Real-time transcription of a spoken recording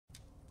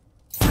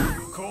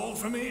call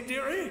for me,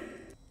 dearie?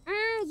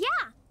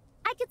 Yeah.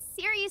 I could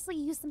seriously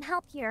use some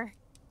help here.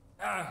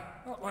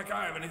 Not like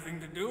I have anything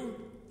to do.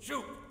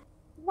 Shoot.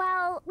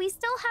 Well, we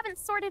still haven't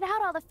sorted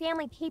out all the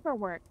family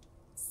paperwork.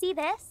 See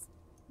this?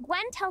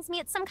 Gwen tells me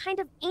it's some kind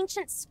of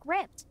ancient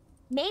script.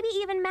 Maybe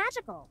even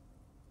magical.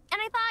 And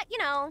I thought, you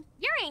know,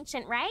 you're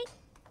ancient, right?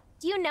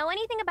 Do you know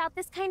anything about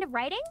this kind of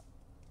writing?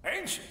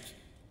 Ancient?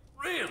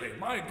 Really,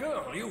 my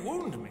girl, you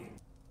wound me.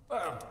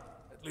 Well,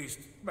 at least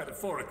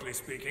metaphorically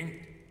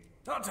speaking.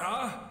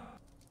 Ta-ta.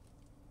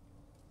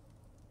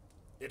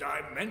 Did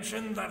I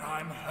mention that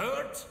I'm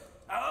hurt?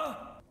 Huh?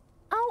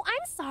 Oh,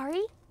 I'm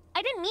sorry.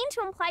 I didn't mean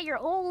to imply you're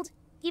old,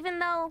 even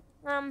though,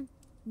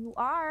 you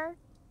are.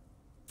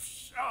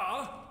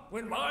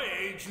 When my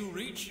age you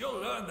reach,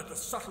 you'll learn that the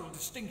subtle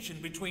distinction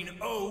between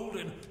old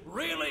and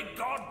really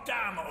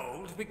goddamn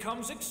old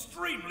becomes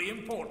extremely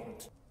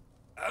important.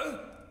 Oh?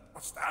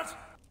 What's that?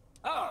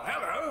 Oh,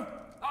 hello.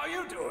 How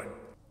you doing?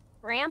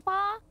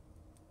 Grandpa?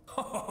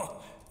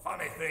 Oh,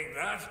 funny thing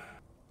that.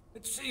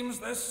 It seems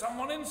there's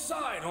someone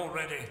inside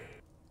already.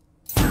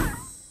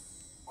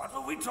 What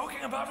were we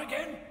talking about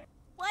again?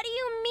 What do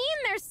you mean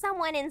there's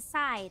someone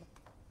inside?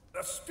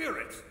 A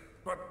spirit,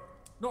 but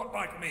not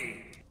like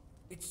me.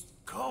 It's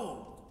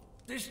cold,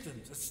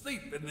 distant,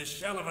 asleep in this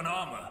shell of an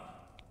armor.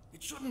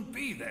 It shouldn't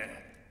be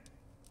there.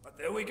 But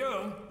there we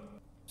go.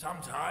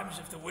 Sometimes,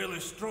 if the will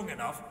is strong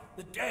enough,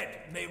 the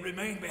dead may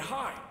remain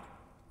behind.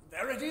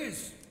 There it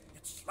is.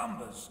 It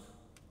slumbers.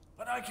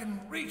 But I can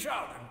reach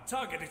out and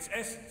tug at its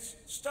essence,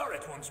 stir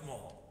it once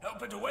more,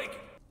 help it awaken.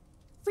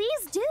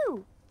 Please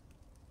do.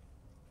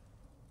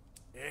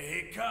 Here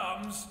he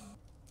comes.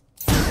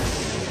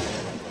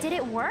 Did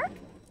it work?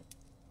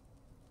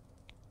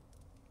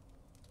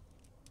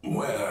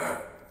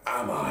 Where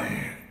am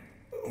I?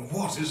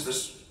 What is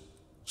this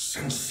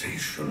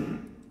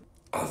sensation?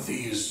 Are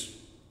these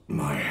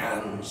my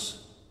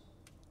hands?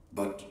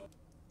 But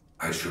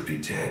I should be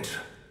dead.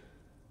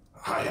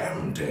 I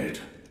am dead,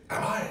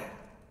 am I?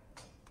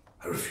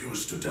 I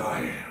refused to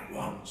die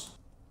once.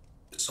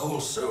 It's all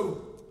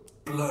so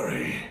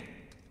blurry.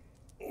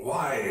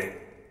 Why?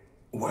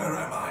 Where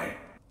am I?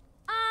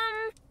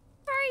 Are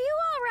you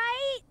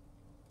alright?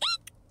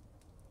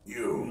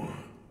 You?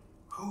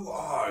 Who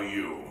are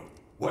you?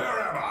 Where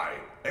am I?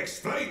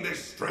 Explain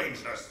this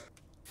strangeness.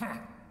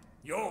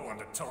 You're one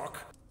to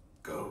talk.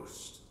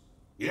 Ghost.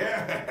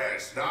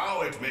 Yes,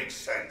 now it makes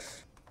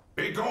sense.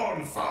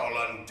 Begone, foul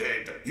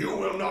undead. You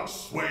will not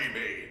sway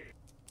me.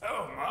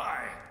 Oh my.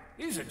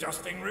 He's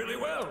adjusting really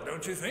well,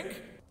 don't you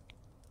think?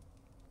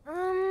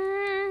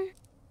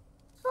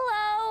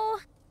 Hello?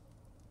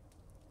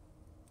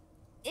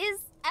 Is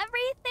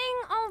everything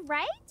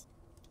alright?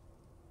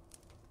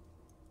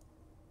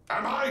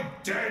 Am I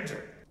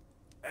dead?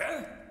 Eh?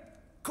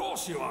 Of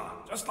course you are,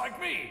 just like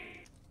me.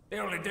 The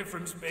only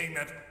difference being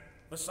that,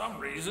 for some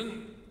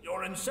reason,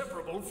 you're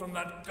inseparable from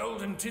that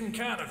golden tin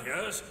can of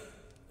yours.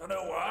 Don't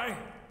know why.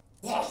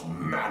 What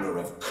manner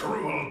of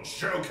cruel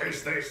joke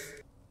is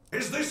this?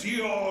 Is this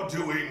your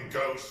doing,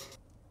 Ghost?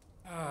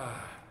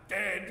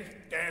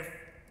 Dead, deaf,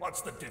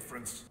 what's the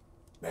difference?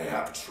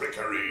 Mayhap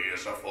trickery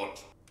is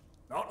afoot.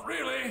 Not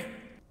really.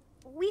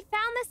 We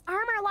found this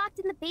armor locked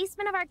in the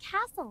basement of our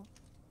castle.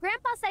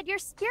 Grandpa said your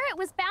spirit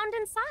was bound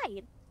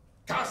inside.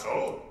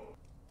 Castle?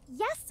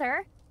 Yes,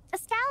 sir.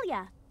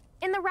 Escalia,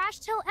 in the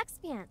Rashtill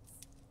Expanse.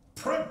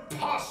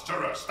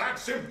 Preposterous!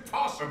 That's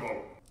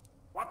impossible!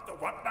 What the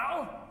what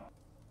now?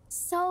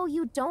 So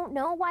you don't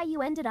know why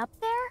you ended up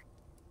there?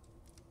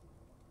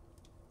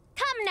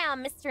 Come now,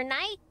 Mr.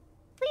 Knight.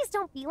 Please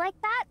don't be like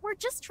that. We're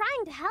just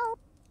trying to help.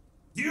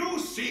 You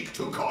seek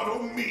to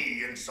coddle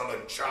me,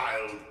 insolent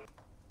child.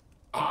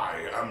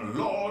 I am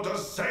Lord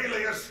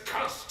Azaleus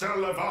Custer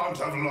Levant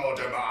of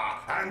Lordamer,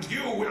 and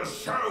you will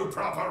show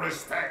proper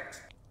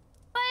respect.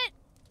 But...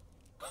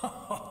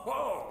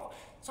 Oh,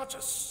 such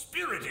a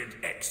spirited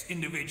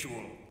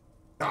ex-individual.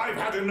 I've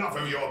had enough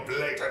of your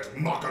blatant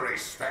mockery,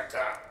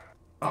 Spectre.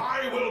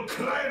 I will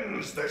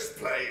cleanse this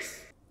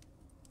place.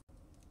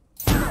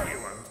 No, you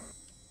won't.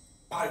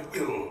 My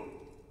will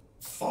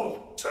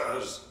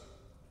falters.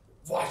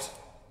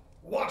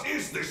 What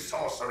is this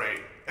sorcery?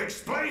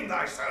 Explain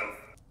thyself.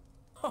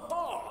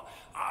 Oh,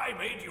 I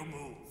made you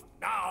move.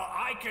 Now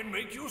I can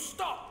make you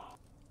stop.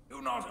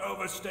 Do not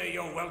overstay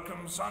your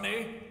welcome,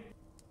 Sonny.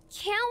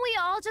 Can't we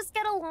all just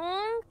get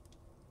along?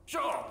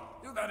 Sure,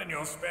 do that in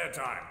your spare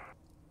time.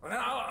 For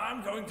now,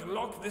 I'm going to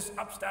lock this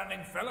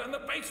upstanding fella in the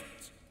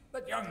basement.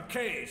 Let young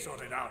Kay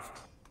sort it out.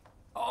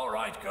 All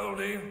right,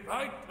 Goldie.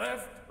 Right,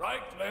 left,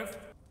 right, left.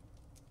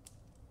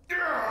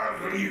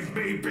 Leave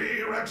me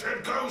be,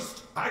 wretched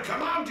ghost! I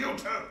command you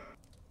to...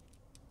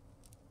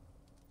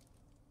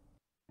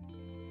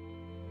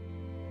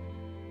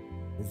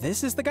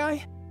 This is the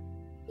guy?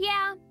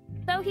 Yeah,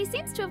 though he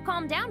seems to have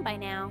calmed down by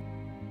now.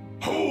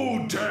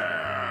 Who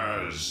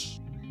dares?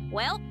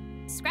 Well,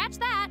 scratch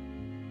that.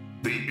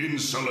 The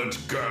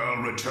insolent girl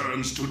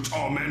returns to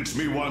torment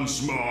me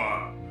once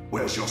more.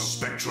 Where's your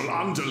spectral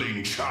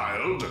underling,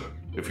 child?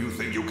 If you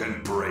think you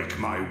can break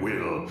my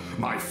will,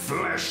 my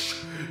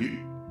flesh...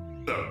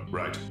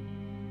 right.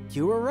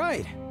 You were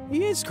right.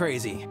 He is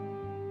crazy.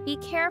 Be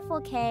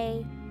careful,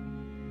 Kay.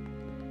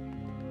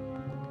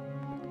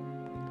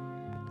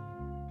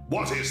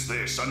 What is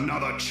this?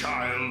 Another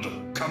child?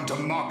 Come to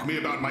mock me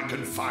about my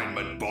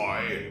confinement,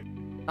 boy?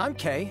 I'm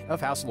Kay of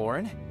House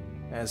Lauren.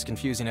 As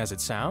confusing as it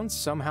sounds,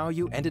 somehow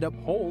you ended up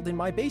holed in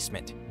my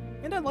basement.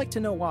 And I'd like to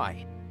know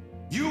why.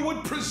 You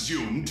would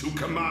presume to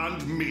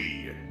command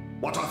me?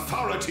 What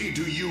authority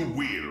do you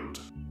wield?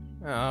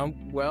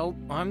 Well,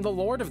 I'm the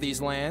lord of these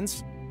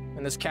lands.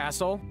 And this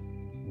castle.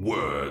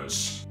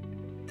 Words.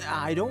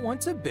 I don't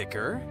want to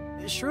bicker.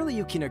 Surely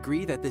you can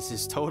agree that this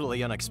is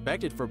totally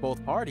unexpected for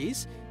both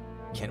parties.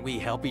 Can we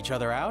help each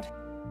other out?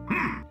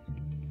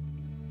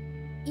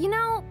 You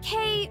know,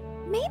 Kay,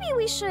 maybe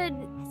we should...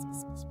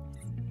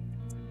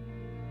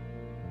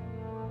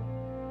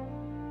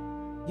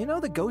 You know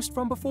the ghost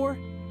from before?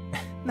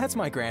 That's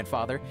my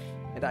grandfather,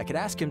 and I could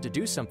ask him to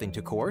do something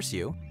to coerce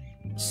you.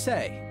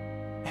 Say,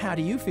 how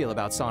do you feel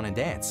about song and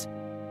dance?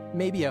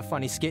 Maybe a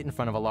funny skit in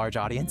front of a large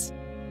audience?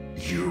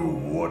 You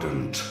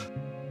wouldn't.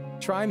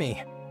 Try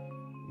me.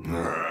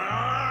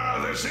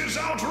 This is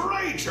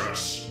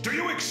outrageous! Do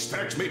you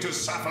expect me to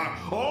suffer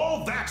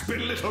all that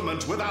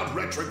belittlement without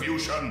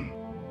retribution?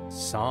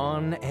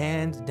 Song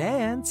and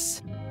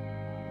dance.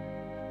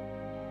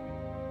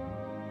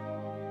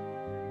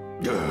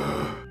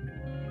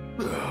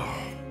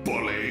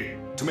 Bully!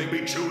 To make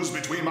me choose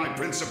between my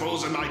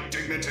principles and my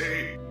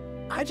dignity?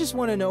 I just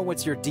want to know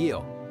what's your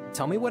deal.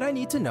 Tell me what I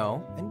need to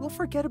know, and we'll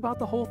forget about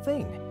the whole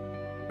thing.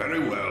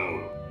 Very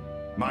well.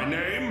 My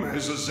name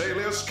is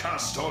Azaleus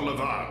Castor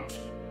Levant.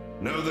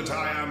 Know that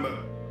I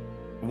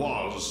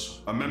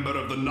was a member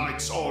of the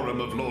Knights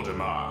Aurum of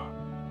Lordimar.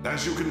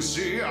 As you can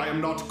see, I am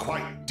not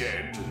quite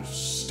dead,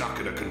 stuck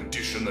in a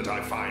condition that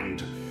I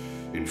find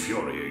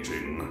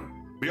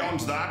infuriating.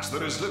 Beyond that,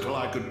 there is little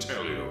I could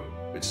tell you.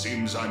 It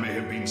seems I may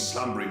have been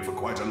slumbering for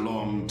quite a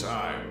long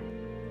time.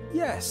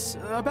 Yes,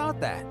 about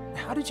that.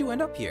 How did you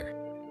end up here?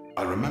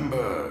 I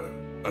remember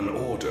an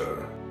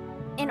order.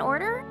 In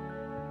order?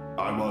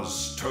 I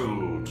was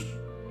told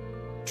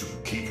to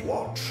keep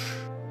watch.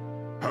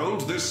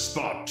 Hold this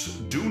spot.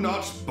 Do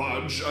not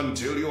budge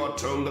until you are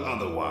told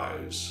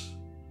otherwise.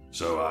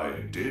 So I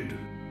did.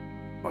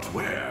 But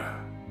where?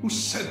 Who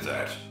said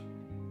that?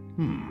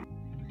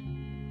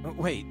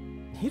 Wait,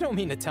 you don't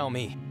mean to tell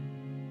me.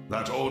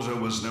 That order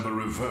was never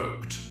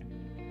revoked.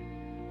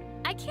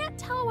 I can't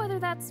tell whether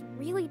that's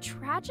really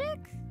tragic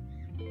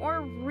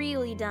or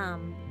really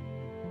dumb.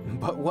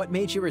 But what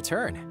made you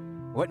return?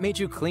 What made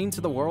you cling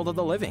to the world of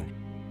the living?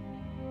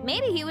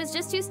 Maybe he was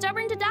just too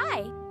stubborn to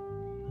die.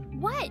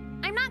 What?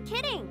 I'm not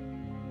kidding.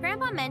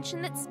 Grandpa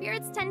mentioned that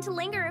spirits tend to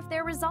linger if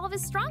their resolve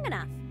is strong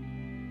enough.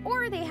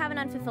 Or they have an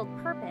unfulfilled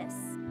purpose.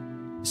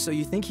 So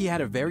you think he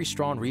had a very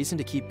strong reason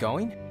to keep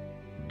going?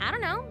 I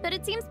don't know, but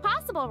it seems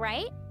possible,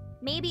 right?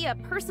 Maybe a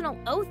personal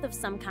oath of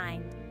some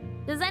kind.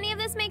 Does any of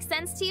this make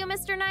sense to you,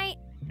 Mr. Knight?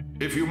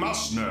 If you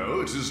must know,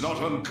 it is not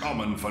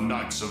uncommon for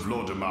knights of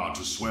Lordimar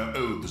to swear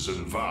oaths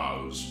and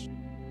vows.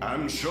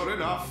 And sure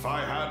enough,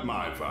 I had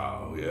my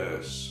vow,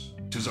 yes.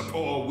 'Tis a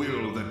poor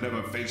will that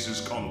never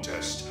faces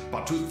contest,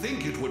 but to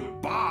think it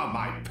would bar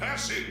my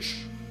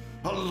passage!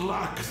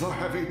 Alack, the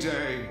heavy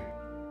day!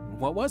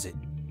 What was it?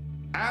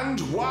 And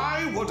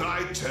why would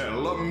I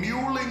tell a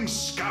mewling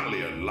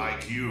scullion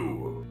like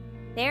you?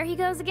 There he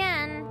goes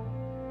again.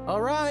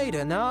 All right,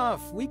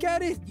 enough. We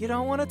get it. You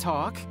don't want to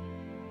talk.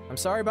 I'm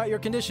sorry about your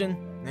condition,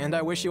 and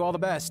I wish you all the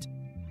best.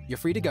 You're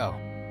free to go.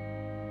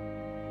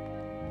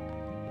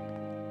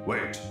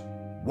 Wait,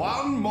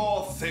 one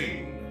more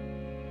thing.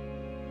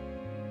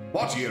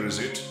 What year is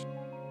it?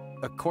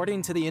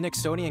 According to the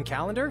Inixtonian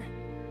calendar,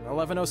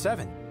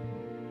 1107.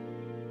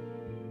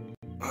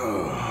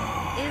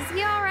 Is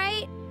he all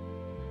right?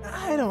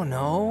 I don't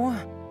know.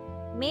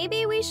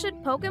 Maybe we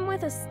should poke him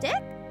with a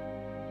stick?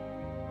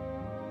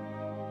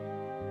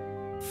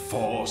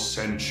 4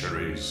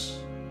 centuries.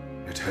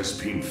 It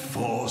has been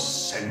 4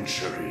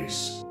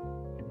 centuries.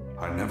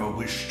 I never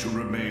wished to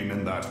remain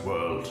in that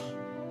world,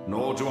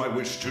 nor do I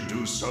wish to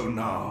do so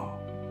now.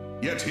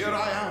 Yet here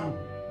I am,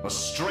 a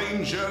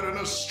stranger in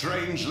a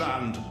strange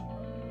land.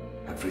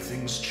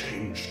 Everything's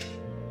changed.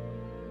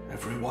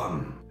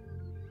 Everyone.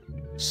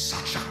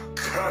 Such a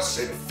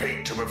cursed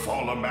fate to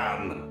befall a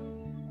man.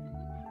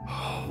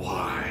 Oh,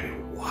 why?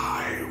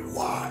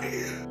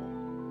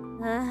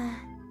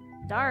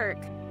 Dark.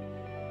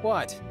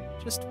 What?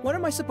 Just what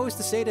am I supposed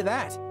to say to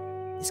that?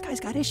 This guy's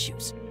got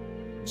issues.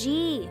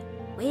 Gee,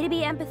 way to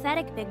be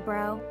empathetic, big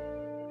bro.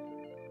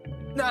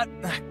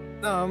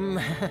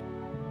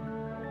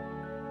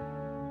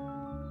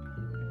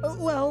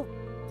 Well,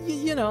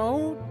 you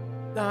know,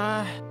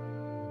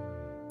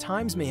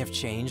 times may have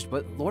changed,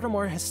 but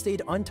Lordimar has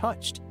stayed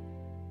untouched.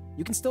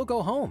 You can still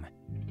go home.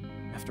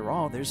 After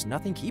all, there's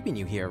nothing keeping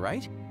you here,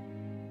 right?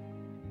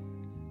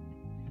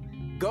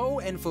 Go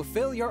and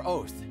fulfill your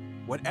oath,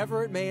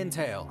 whatever it may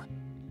entail.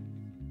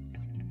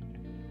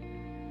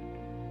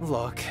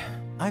 Look,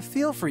 I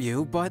feel for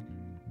you, but...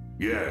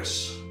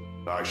 Yes,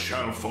 I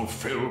shall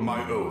fulfill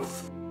my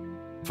oath.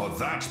 For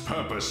that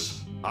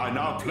purpose, I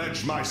now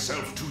pledge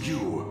myself to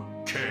you,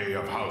 Kay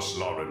of House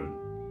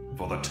Lauren,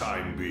 for the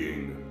time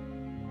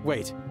being.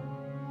 Wait,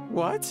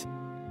 what?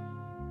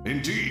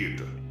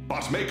 Indeed,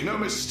 but make no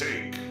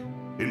mistake.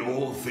 In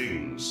all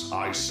things,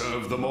 I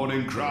serve the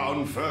Morning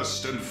Crown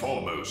first and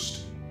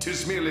foremost.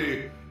 'Tis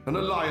merely an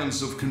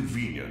alliance of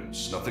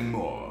convenience, nothing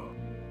more.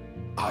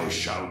 I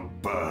shall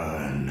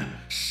burn,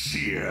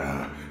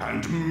 sear,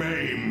 and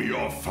maim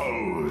your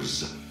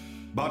foes.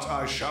 But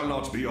I shall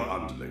not be your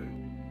underling.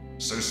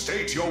 So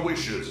state your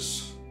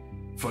wishes,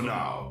 for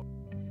now.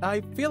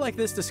 I feel like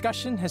this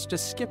discussion has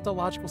just skipped a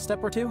logical step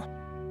or two.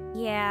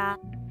 Yeah.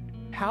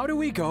 How do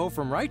we go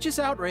from righteous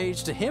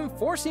outrage to him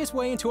forcing his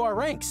way into our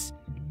ranks?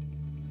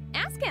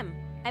 Ask him.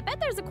 I bet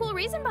there's a cool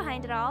reason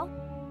behind it all.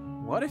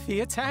 What if he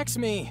attacks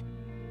me?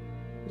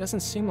 He doesn't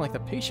seem like the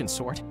patient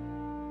sort.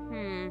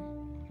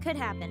 Could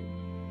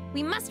happen.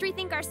 We must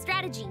rethink our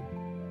strategy.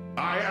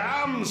 I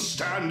am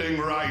standing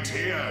right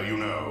here, you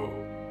know.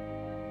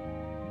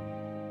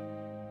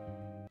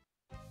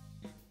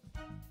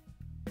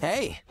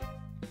 Hey!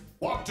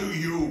 What do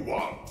you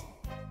want?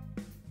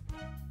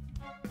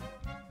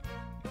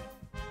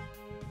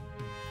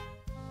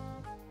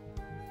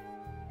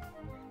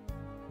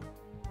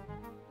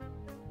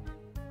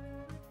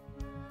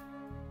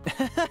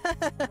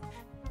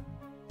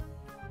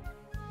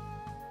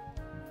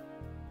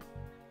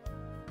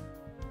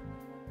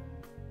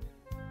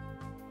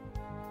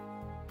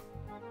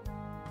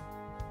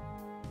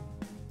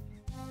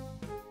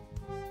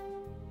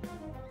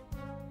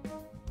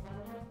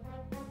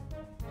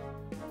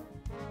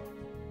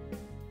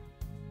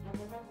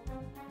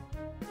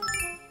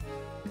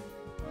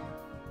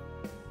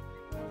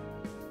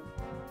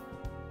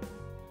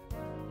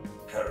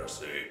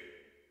 Heresy.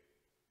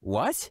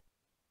 What?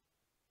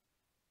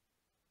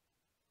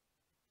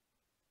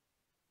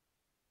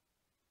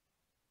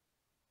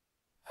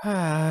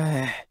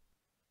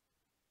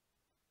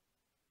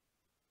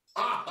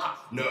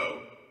 No.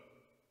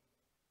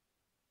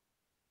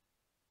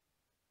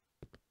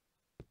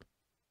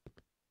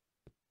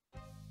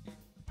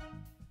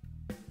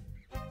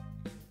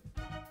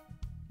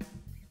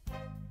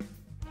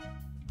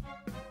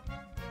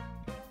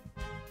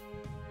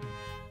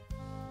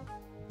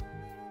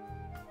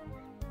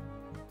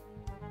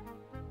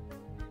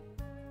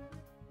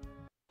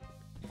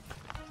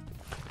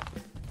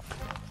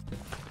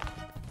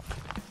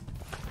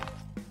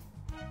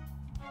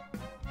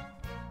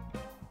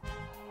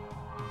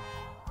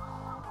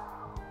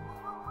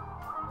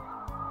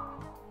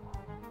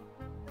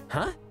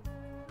 Huh?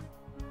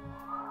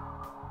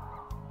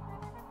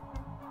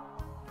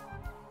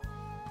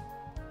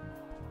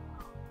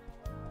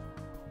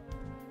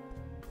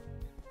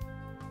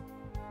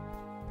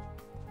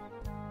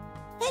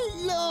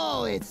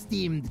 Hello,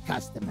 esteemed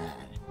customer.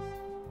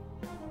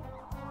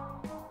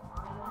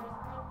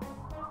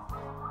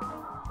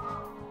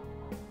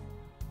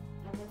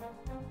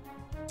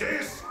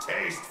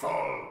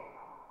 Distasteful.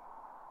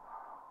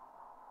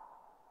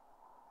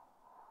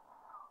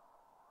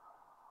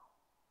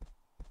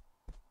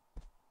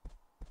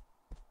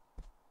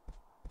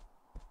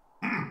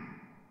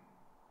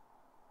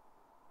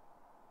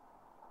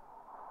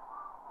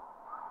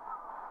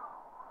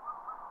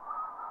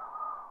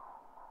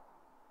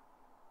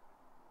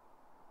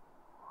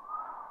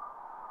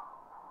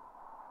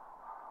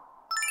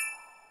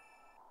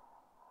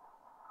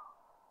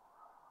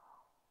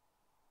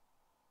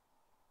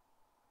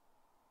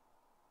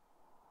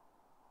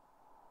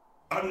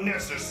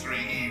 Unnecessary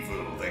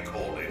evil, they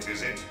call it,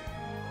 is it?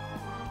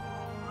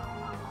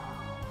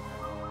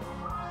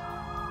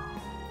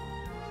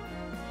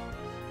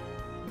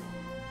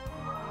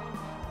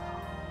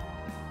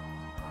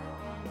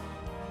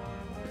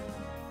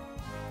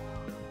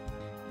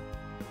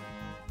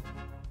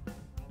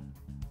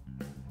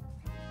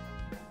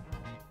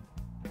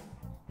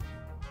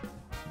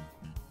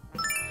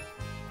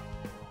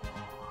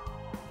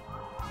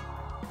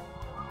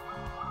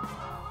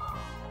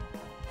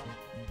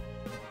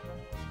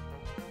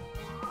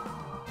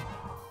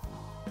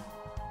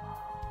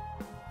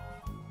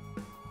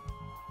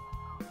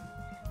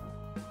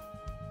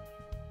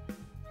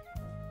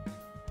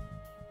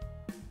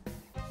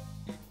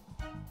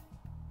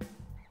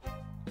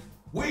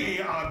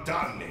 We are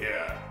done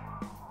here.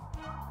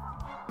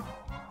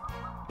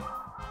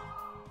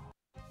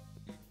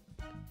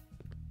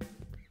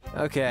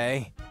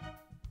 Okay.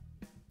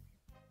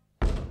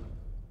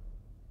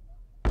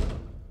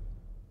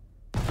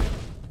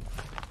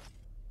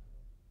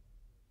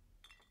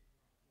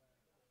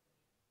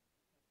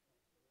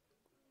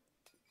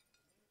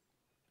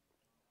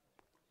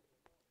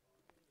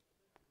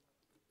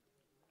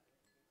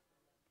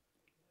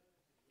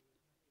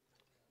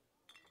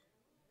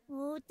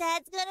 Oh,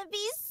 Dad's gonna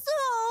be so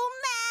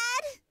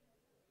mad!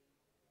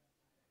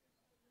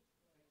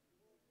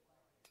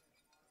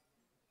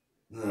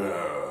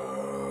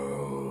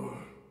 No.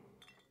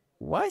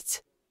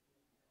 What?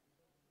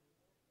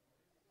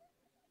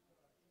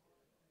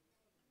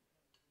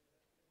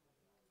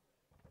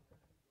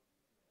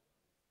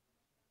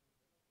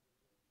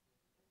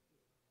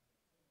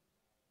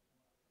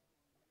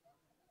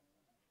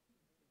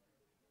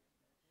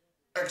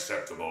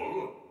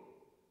 Acceptable.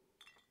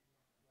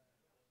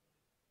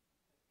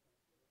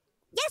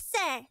 Yes,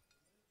 sir.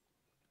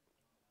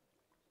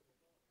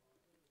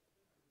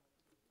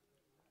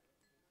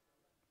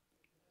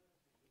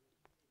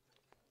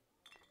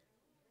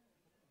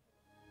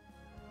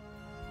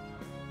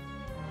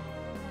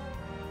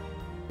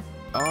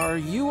 Are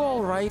you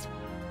all right?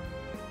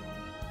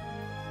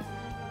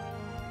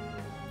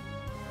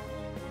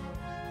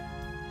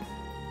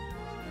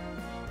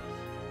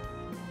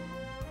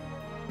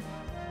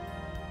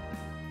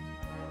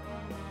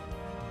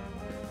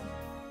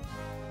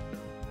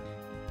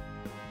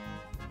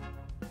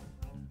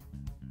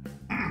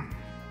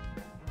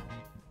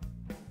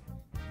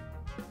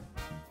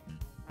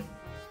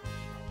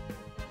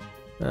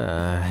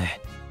 Uh...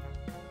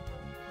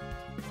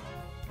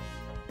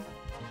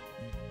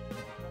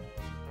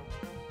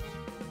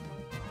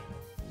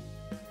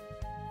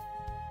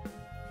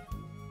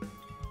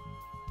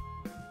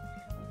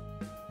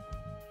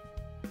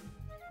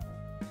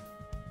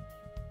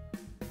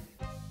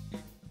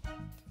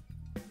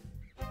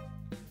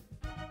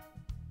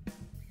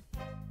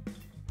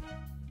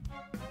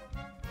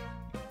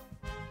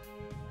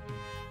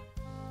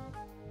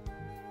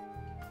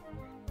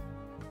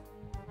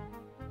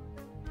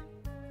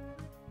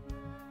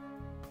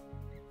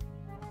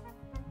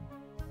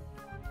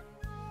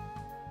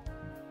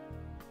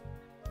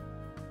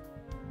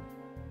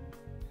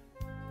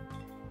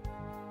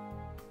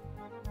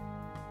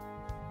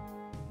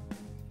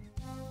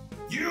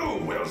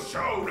 You will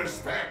show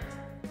respect.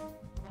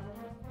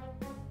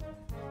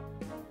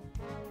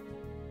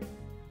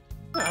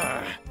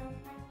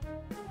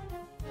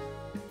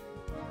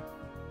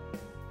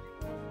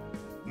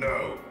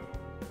 No.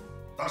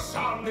 The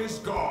sun is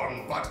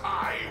gone, but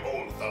I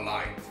hold the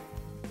light.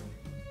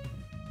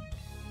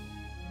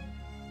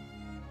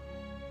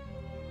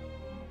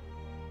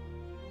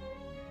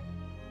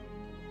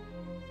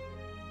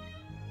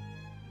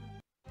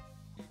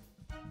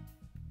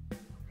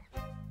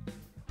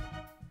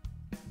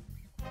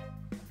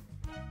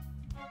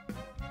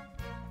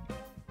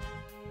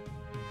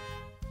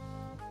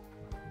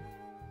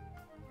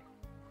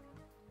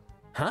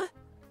 Huh?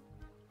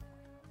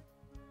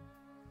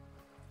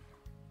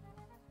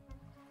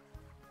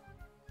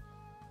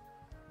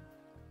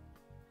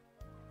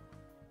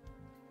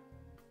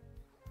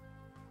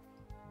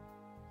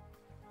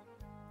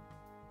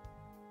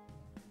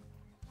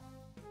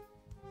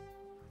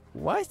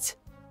 What?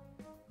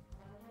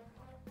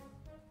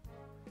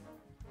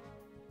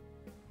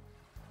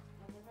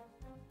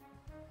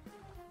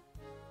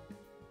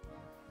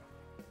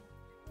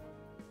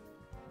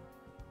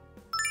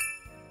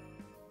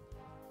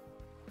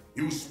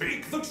 You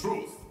speak the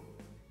truth.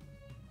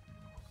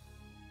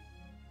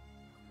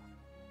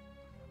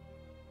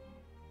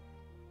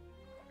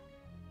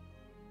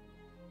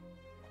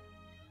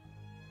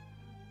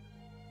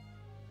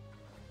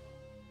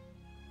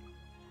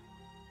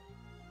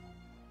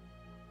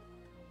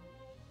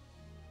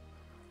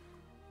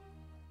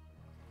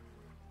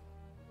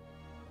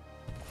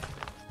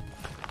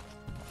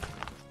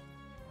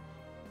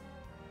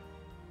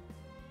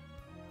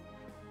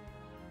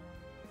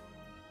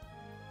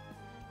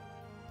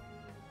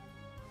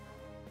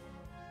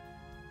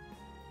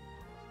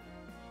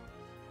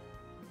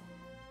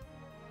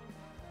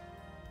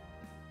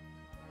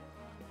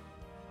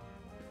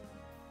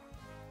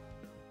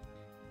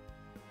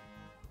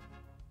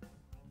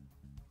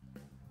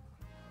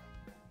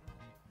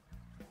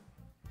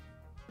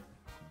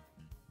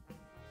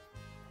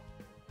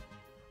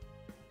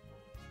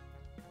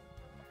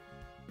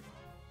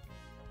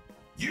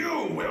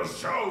 You will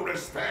show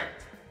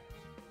respect.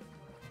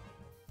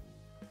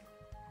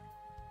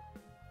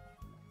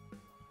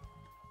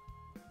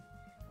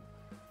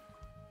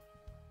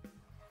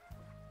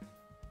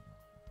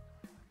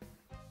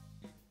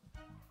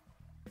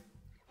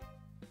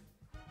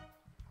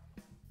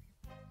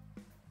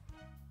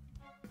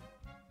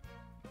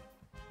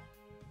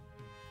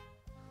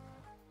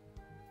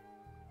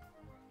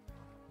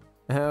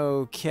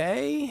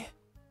 Okay.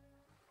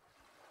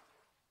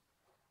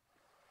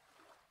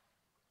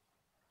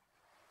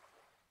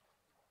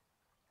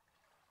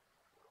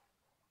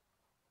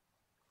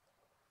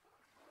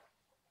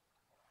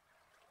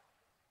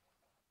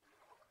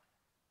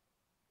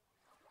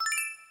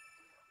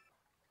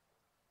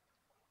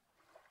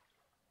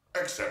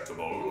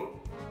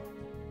 Acceptable.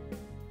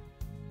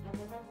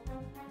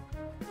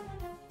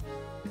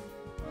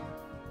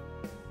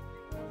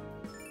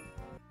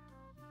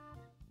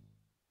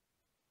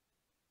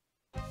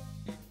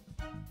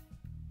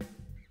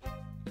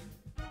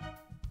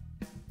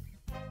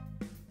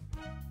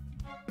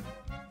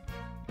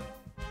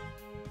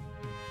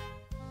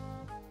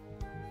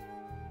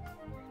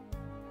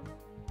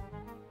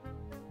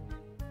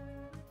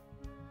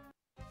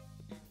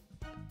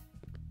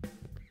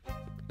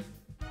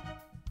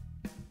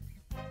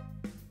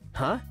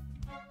 Huh?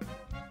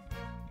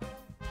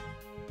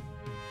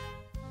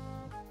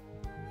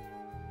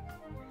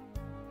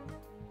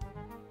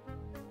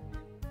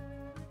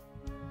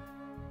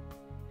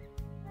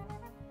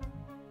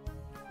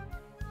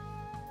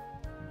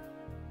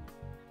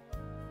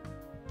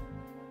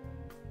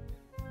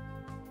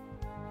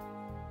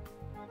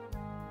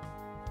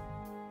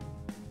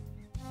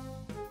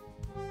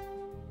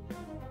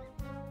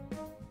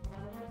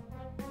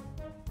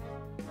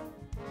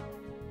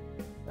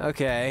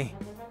 Okay.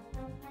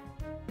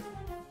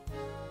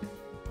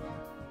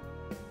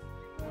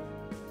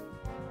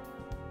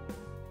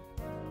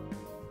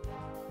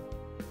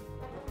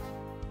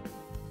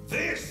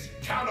 This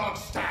cannot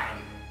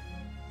stand!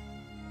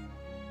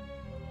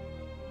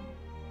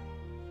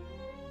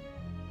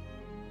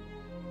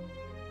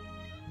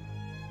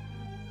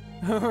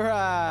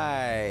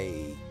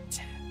 Right.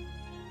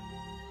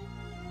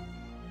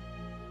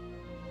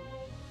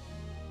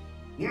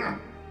 Yeah.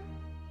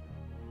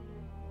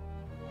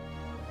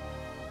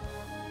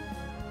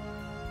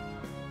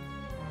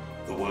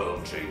 The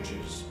world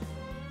changes.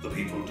 The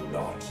people do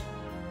not.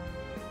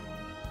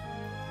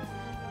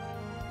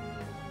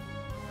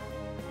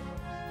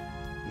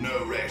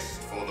 No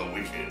rest for the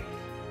wicked.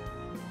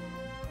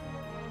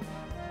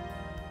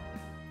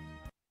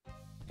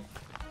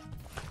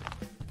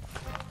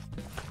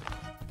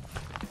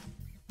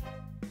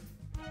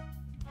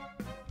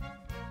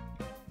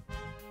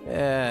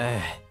 Uh...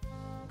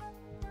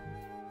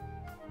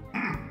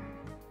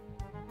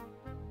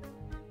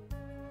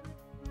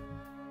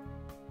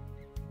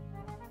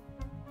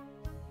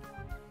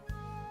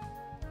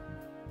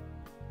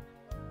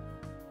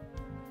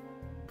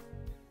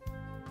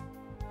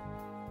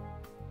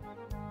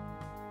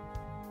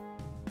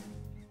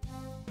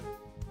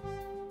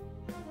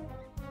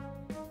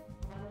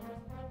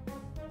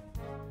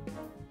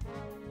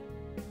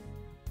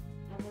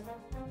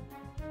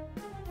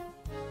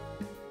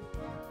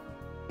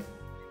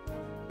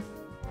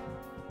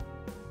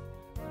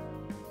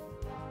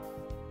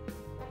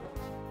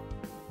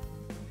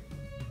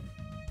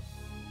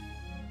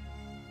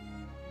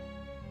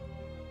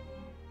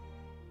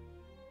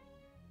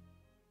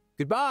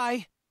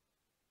 Goodbye.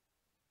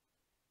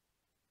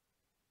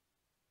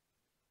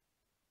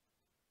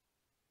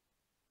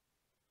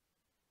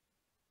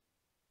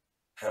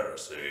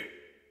 Heresy.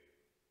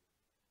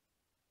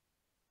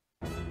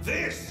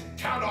 This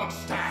cannot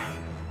stand!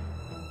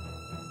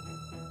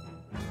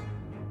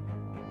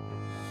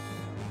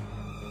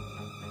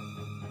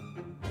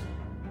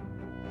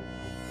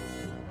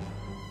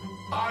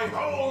 I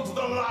hold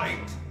the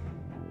light!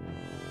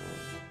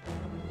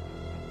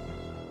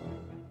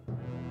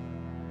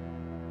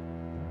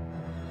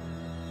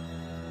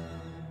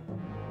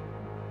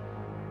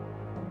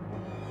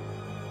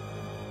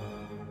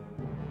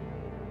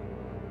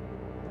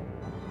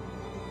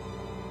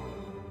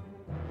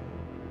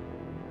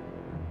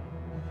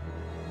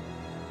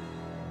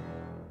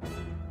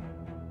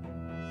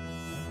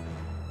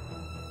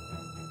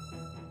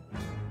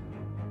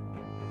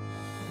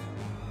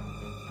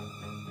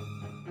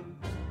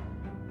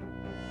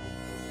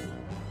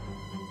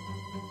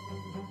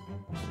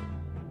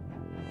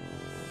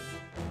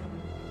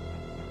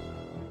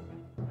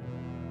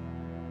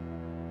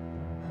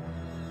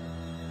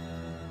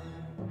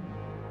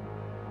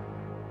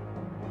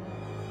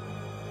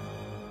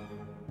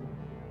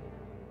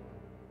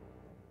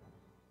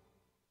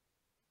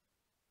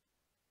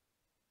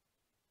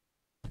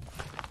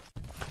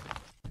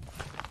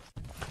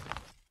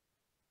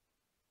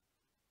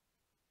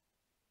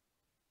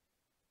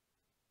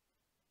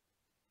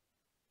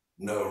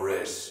 No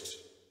rest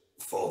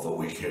for the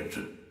wicked.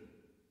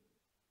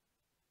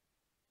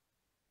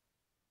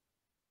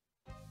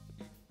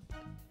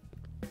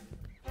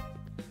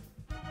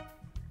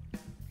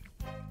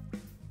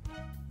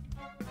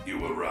 You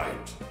were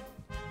right.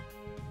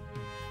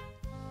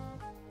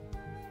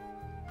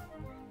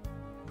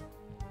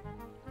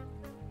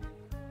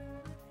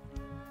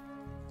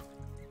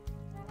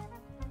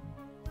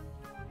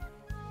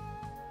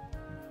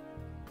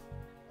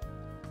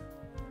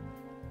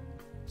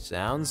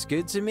 Sounds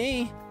good to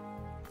me.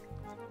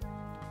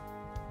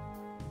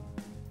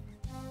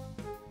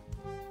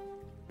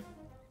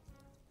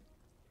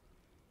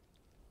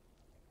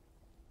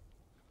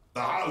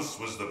 The house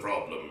was the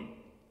problem.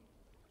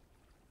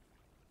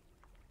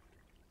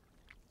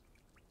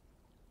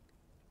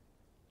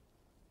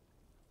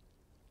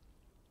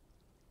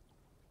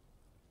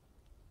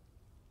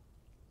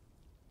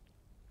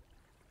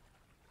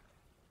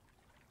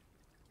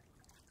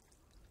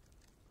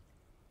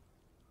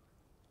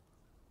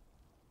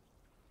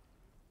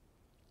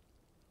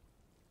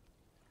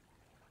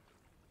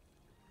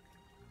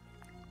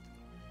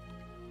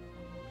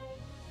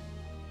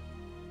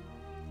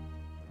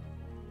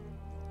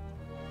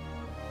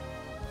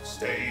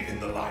 Stay in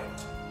the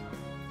light.